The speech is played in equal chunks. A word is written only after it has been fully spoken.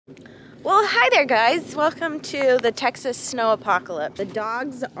Well, hi there guys. Welcome to the Texas snow apocalypse. The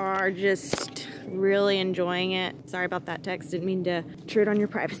dogs are just really enjoying it. Sorry about that, Tex. Didn't mean to intrude on your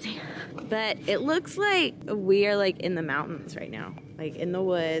privacy. But it looks like we are like in the mountains right now. Like in the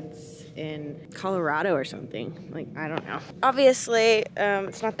woods in Colorado or something. Like, I don't know. Obviously,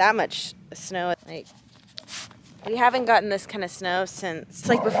 it's not that much snow. Like, we haven't gotten this kind of snow since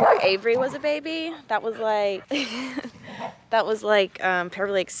like before Avery was a baby. That was like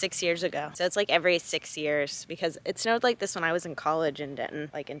probably like 6 years ago. So it's like every 6 years because it snowed like this when I was in college in Denton,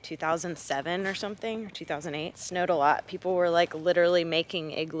 like in 2007 or something, or 2008. It snowed a lot. People were like literally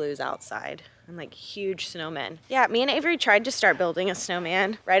making igloos outside and like huge snowmen. Yeah, me and Avery tried to start building a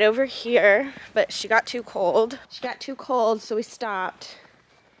snowman right over here, but she got too cold. So we stopped,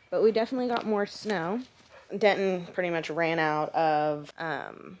 but we definitely got more snow. Denton pretty much ran out of,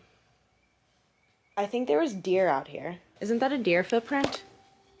 I think there was deer out here. Isn't that a deer footprint?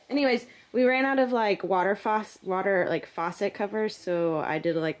 Anyways, we ran out of like faucet covers, so I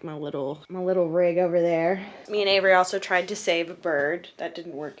did like my little rig over there. Me and Avery also tried to save a bird. That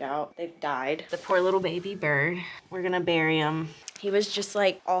didn't work out. They've died. The poor little baby bird. We're gonna bury him. He was just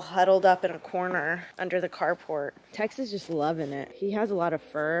like all huddled up in a corner under the carport. Tex is just loving it. He has a lot of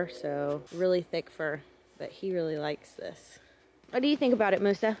fur, so really thick fur, but he really likes this. What do you think about it,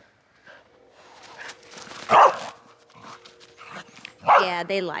 Musa? Yeah,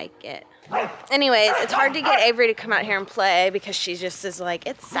 they like it. Anyways, it's hard to get Avery to come out here and play because she just is like,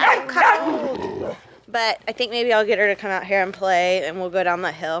 it's so cold. But I think maybe I'll get her to come out here and play and we'll go down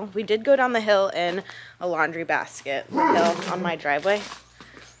the hill. We did go down the hill in a laundry basket, the hill on my driveway.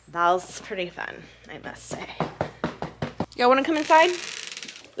 That was pretty fun, I must say. Y'all wanna come inside?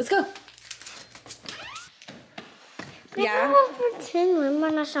 Let's go. Yeah? Pretend Grandma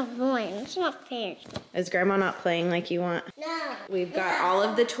not playing. It's not fair. Is Grandma not playing like you want? No. We've got all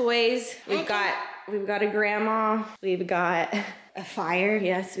of the toys. We've got a grandma. We've got a fire.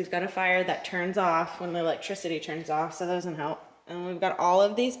 Yes, we've got a fire that turns off when the electricity turns off, so that doesn't help. And we've got all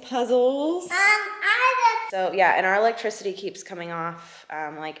of these puzzles. So yeah, and our electricity keeps coming off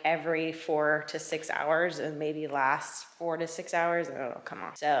like every 4 to 6 hours, and maybe lasts 4 to 6 hours, and it'll come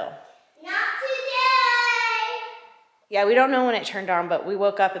on. So. Not today. Yeah, we don't know when it turned on, but we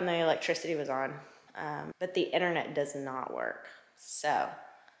woke up and the electricity was on. But the internet does not work. So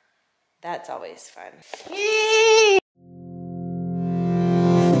that's always fun.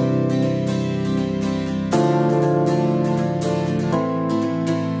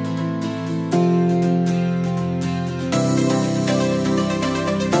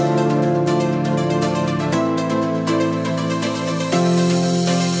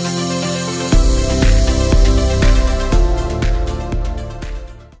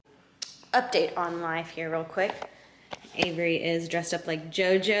 Update on life here real quick. Avery is dressed up like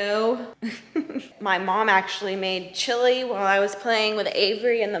JoJo. My mom actually made chili while I was playing with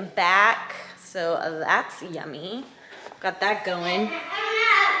Avery in the back, so that's yummy. Got that going.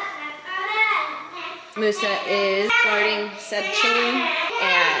 Musa is guarding said chili,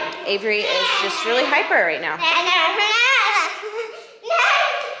 and Avery is just really hyper right now.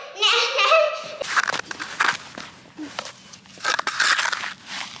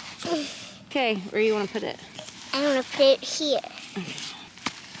 Okay, where do you want to put it? I'm gonna put it here. Okay.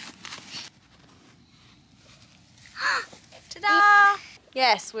 Ta-da!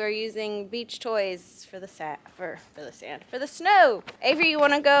 Yes, we're using beach toys for the snow. Avery, you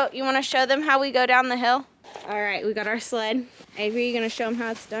want to show them how we go down the hill? All right, we got our sled. Avery, you gonna show them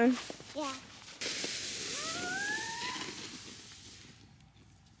how it's done? Yeah.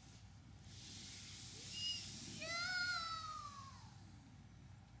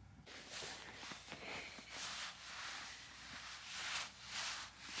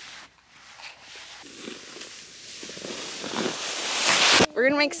 We're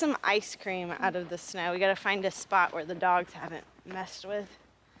gonna make some ice cream out of the snow. We gotta find a spot where the dogs haven't messed with.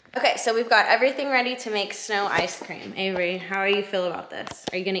 Okay, so we've got everything ready to make snow ice cream. Avery, how do you feel about this?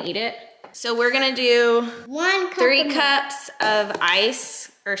 Are you gonna eat it? So we're gonna do 3 cups of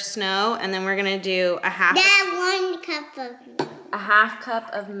ice or snow, and then we're gonna do a half cup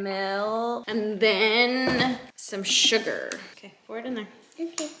of milk, and then some sugar. Okay, pour it in there.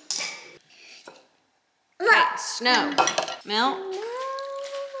 Okay. Okay, snow, milk.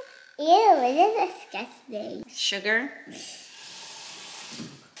 Ew, it is disgusting. Sugar.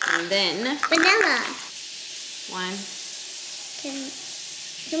 And then Vanilla. 1. Can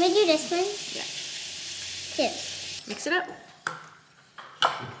we do this one? Yeah. 2. Mix it up. I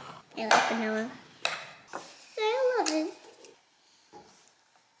like vanilla. I love it.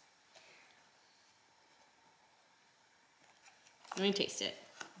 Let me taste it.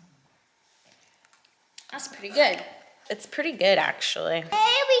 That's pretty good. It's pretty good, actually.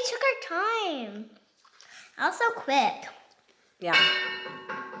 Hey, we took our time. That was so quick. Yeah.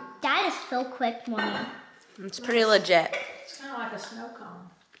 That is so quick, Mommy. It's pretty legit. It's kind of like a snow cone.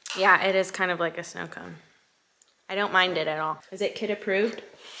 Yeah, it is kind of like a snow cone. I don't mind it at all. Is it kid approved?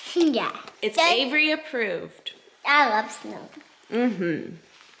 Yeah. It's Avery approved. I love snow. Mm-hmm.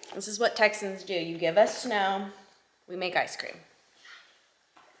 This is what Texans do. You give us snow, we make ice cream.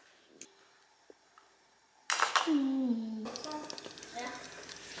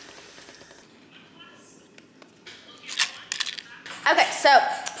 Okay, so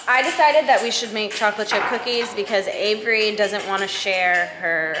I decided that we should make chocolate chip cookies because Avery doesn't want to share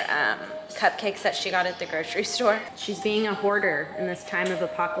her cupcakes that she got at the grocery store. She's being a hoarder in this time of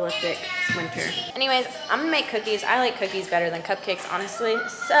apocalyptic winter. Anyways, I'm gonna make cookies. I like cookies better than cupcakes, honestly.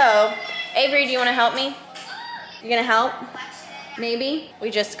 So, Avery, do you want to help me? You gonna help? Maybe?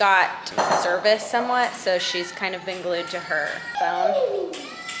 We just got service somewhat, so she's kind of been glued to her phone.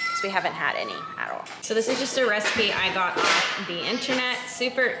 We haven't had any at all. So this is just a recipe I got off the internet.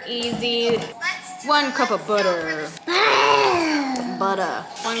 Super easy. 1 cup of butter. Butter.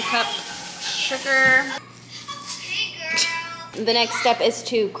 1 cup sugar. The next step is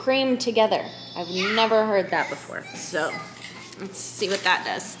to cream together. I've never heard that before. So let's see what that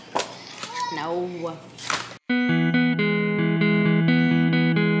does. No.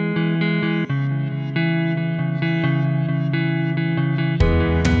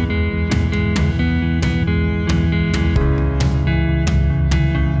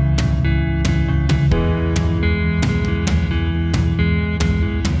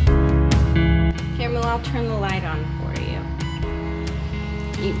 I'll turn the light on for you.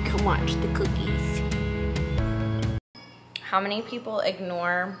 You can watch the cookies. How many people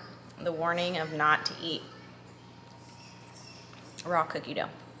ignore the warning of not to eat raw cookie dough?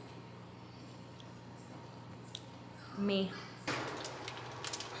 Me.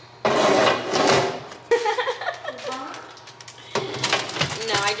 No,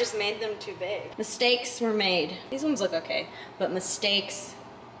 I just made them too big. Mistakes were made. These ones look okay, but mistakes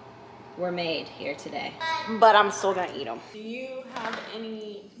were made here today. But I'm still gonna eat them. Do you have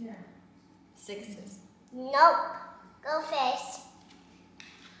any 6s? Nope. Go first.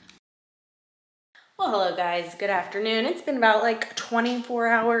 Well, hello guys, good afternoon. It's been about like 24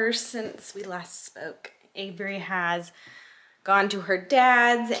 hours since we last spoke. Avery has gone to her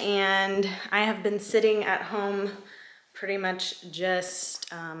dad's and I have been sitting at home pretty much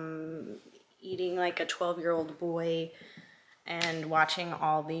just eating like a 12-year-old boy and watching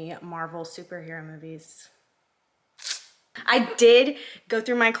all the Marvel superhero movies. I did go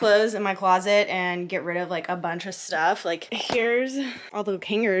through my clothes in my closet and get rid of like a bunch of stuff. Like here's all the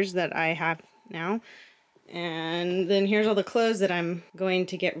hangers that I have now. And then here's all the clothes that I'm going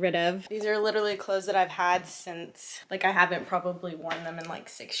to get rid of. These are literally clothes that I've had since, like I haven't probably worn them in like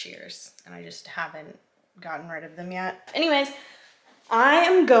 6 years. And I just haven't gotten rid of them yet. Anyways, I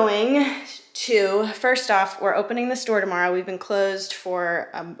am going to, first off, we're opening the store tomorrow. We've been closed for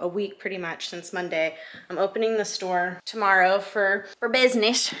a week pretty much since Monday. I'm opening the store tomorrow for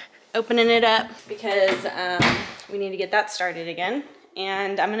business, opening it up because we need to get that started again.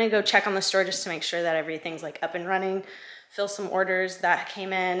 And I'm gonna go check on the store just to make sure that everything's like up and running, fill some orders that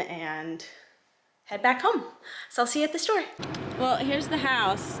came in and head back home. So I'll see you at the store. Well, here's the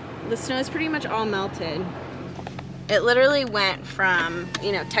house. The snow is pretty much all melted. It literally went from,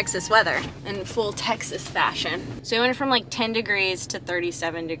 you know, Texas weather in full Texas fashion. So it went from like 10 degrees to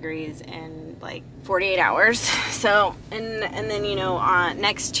 37 degrees in like 48 hours. So, and then, you know, on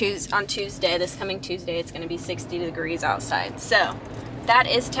Tuesday, this coming Tuesday, it's gonna be 60 degrees outside. So that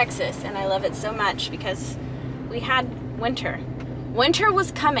is Texas and I love it so much because we had winter. Winter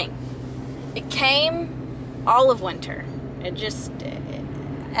was coming. It came all of winter. It just,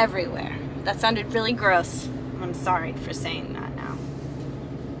 everywhere. That sounded really gross. I'm sorry for saying that now.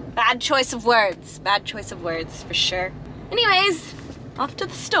 Bad choice of words. Bad choice of words for sure. Anyways, off to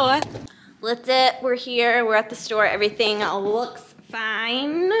the store. That's it. We're here. We're at the store. Everything looks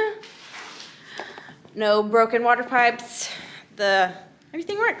fine. No broken water pipes.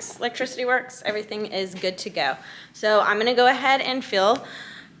 Everything works. Electricity works. Everything is good to go. So I'm gonna go ahead and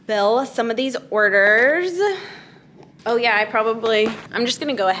bill some of these orders. Oh yeah, I'm just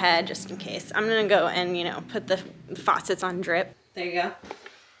gonna go ahead just in case. I'm gonna go and, you know, put the faucets on drip. There you go.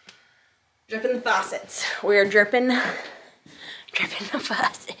 Dripping the faucets. We're dripping the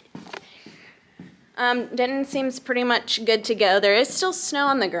faucet. Denton seems pretty much good to go. There is still snow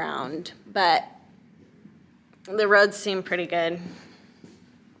on the ground, but the roads seem pretty good.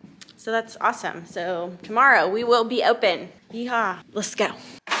 So that's awesome. So tomorrow we will be open. Yeehaw. Let's go.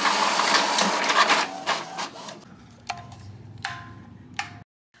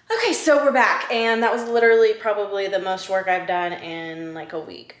 so we're back, and that was literally probably the most work I've done in like a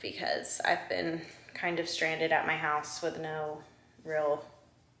week because I've been kind of stranded at my house with no real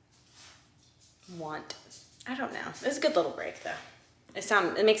want. I don't know. It was a good little break though.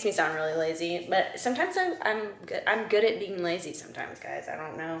 It makes me sound really lazy, but sometimes I'm good at being lazy sometimes, guys. I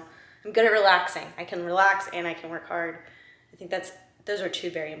don't know. I'm good at relaxing. I can relax and I can work hard. I think those are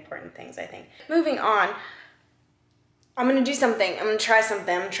two very important things, I think. Moving on, I'm gonna do something. I'm gonna try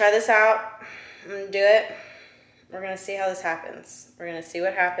something. I'm gonna try this out. I'm gonna do it. We're gonna see how this happens. We're gonna see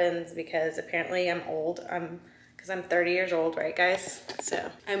what happens because apparently I'm old. Because I'm 30 years old, right guys?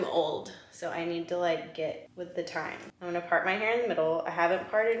 So I'm old. So I need to like get with the time. I'm gonna part my hair in the middle. I haven't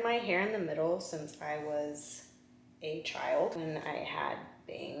parted my hair in the middle since I was a child when I had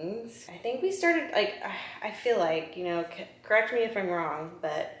bangs. I think we started like, I feel like, you know, correct me if I'm wrong,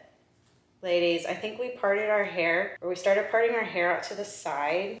 but ladies, I think we parted our hair, or we started parting our hair out to the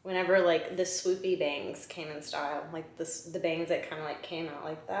side whenever like the swoopy bangs came in style. Like the bangs that kind of like came out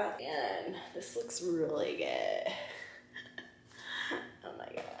like that. And this looks really good. Oh my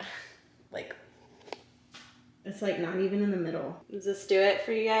God. Like, it's like not even in the middle. Does this do it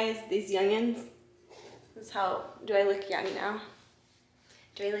for you guys, these youngins? This is how, do I look young now?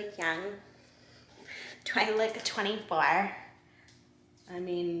 Do I look young? Do I look 24? I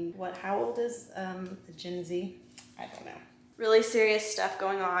mean, how old is the Gen Z? I don't know. Really serious stuff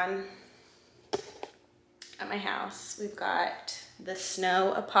going on at my house. We've got the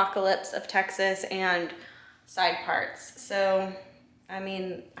snow apocalypse of Texas and side parts. So, I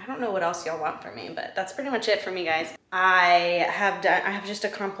mean, I don't know what else y'all want from me, but that's pretty much it for me, guys. I have just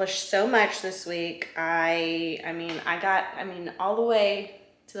accomplished so much this week. I mean, all the way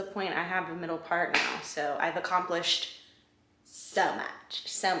to the point I have the middle part now. So I've accomplished so much,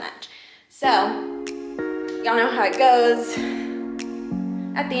 so much. So, y'all know how it goes.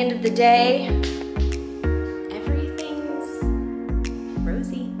 At the end of the day,